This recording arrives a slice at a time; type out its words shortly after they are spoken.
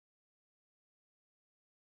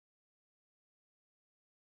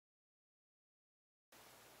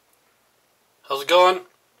How's it going?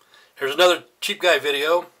 Here's another cheap guy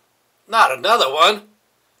video. Not another one,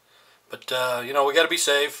 but you know, we got to be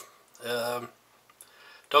safe. Don't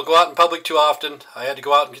go out in public too often. I had to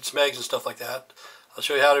go out and get some eggs and stuff like that. I'll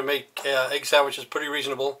show you how to make egg sandwiches pretty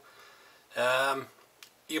reasonable. You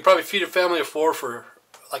can probably feed a family of 4 for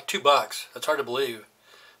like $2. That's hard to believe,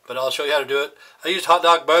 but I'll show you how to do it. I used hot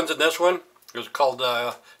dog buns in this one. It was called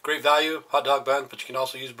Great Value hot dog bun, but you can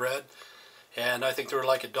also use bread. And I think they were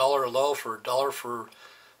like $1 a loaf or $1 for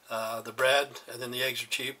the bread, and then the eggs are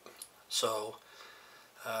cheap. So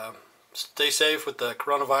stay safe with the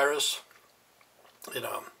coronavirus. You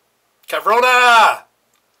know, Cavrona!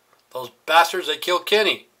 Those bastards, they killed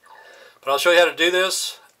Kenny. But I'll show you how to do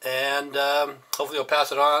this, and hopefully I'll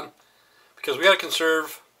pass it on, because we got to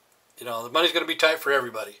conserve. You know, the money's going to be tight for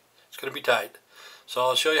everybody. It's going to be tight. So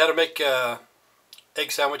I'll show you how to make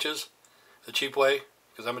egg sandwiches the cheap way,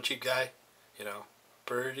 because I'm a cheap guy. You know,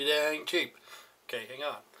 pretty dang cheap. Okay, hang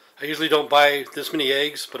on. I usually don't buy this many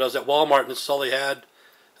eggs, but I was at Walmart and this is all they had.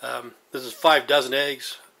 This is 5 dozen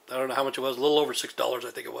eggs. I don't know how much it was, a little over $6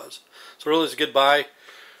 I think it was. So really it's a good buy.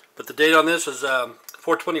 But the date on this is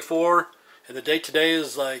 4/24, and the date today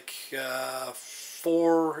is like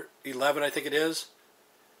 4/11 I think it is.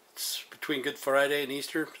 It's between Good Friday and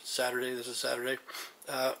Easter. Saturday, this is Saturday.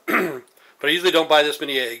 But I usually don't buy this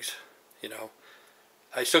many eggs, you know.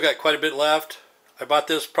 I still got quite a bit left. I bought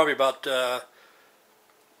this probably about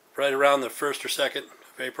right around the 1st or 2nd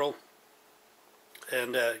of April.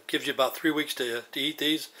 And it gives you about 3 weeks to eat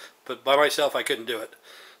these. But by myself I couldn't do it.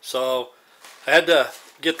 So I had to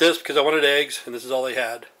get this because I wanted eggs, and this is all they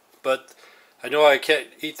had. But I know I can't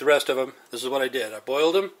eat the rest of them. This is what I did. I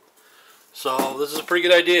boiled them. So this is a pretty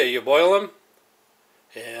good idea. You boil them,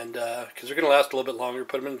 and because they're going to last a little bit longer,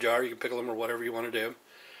 put them in a jar. You can pickle them or whatever you want to do.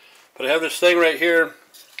 But I have this thing right here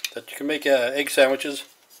that you can make egg sandwiches.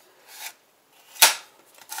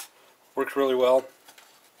 Works really well.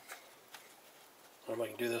 I don't know if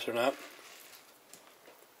I can do this or not.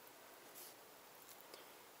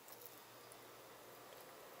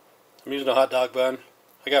 I'm using a hot dog bun.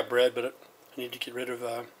 I got bread, but I need to get rid of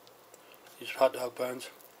these hot dog buns.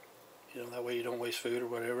 You know, that way you don't waste food or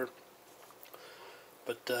whatever.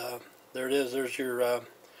 But there it is. There's your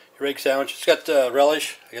egg sandwich. It's got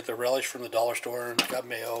relish. I got the relish from the dollar store, and it's got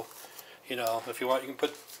mayo. You know, if you want, you can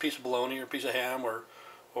put a piece of bologna or a piece of ham or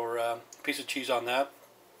a piece of cheese on that.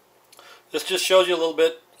 This just shows you a little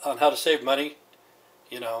bit on how to save money.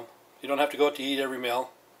 You know, you don't have to go out to eat every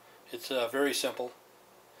meal. It's very simple.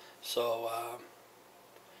 So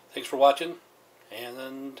thanks for watching,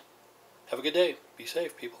 and have a good day. Be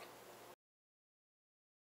safe, people.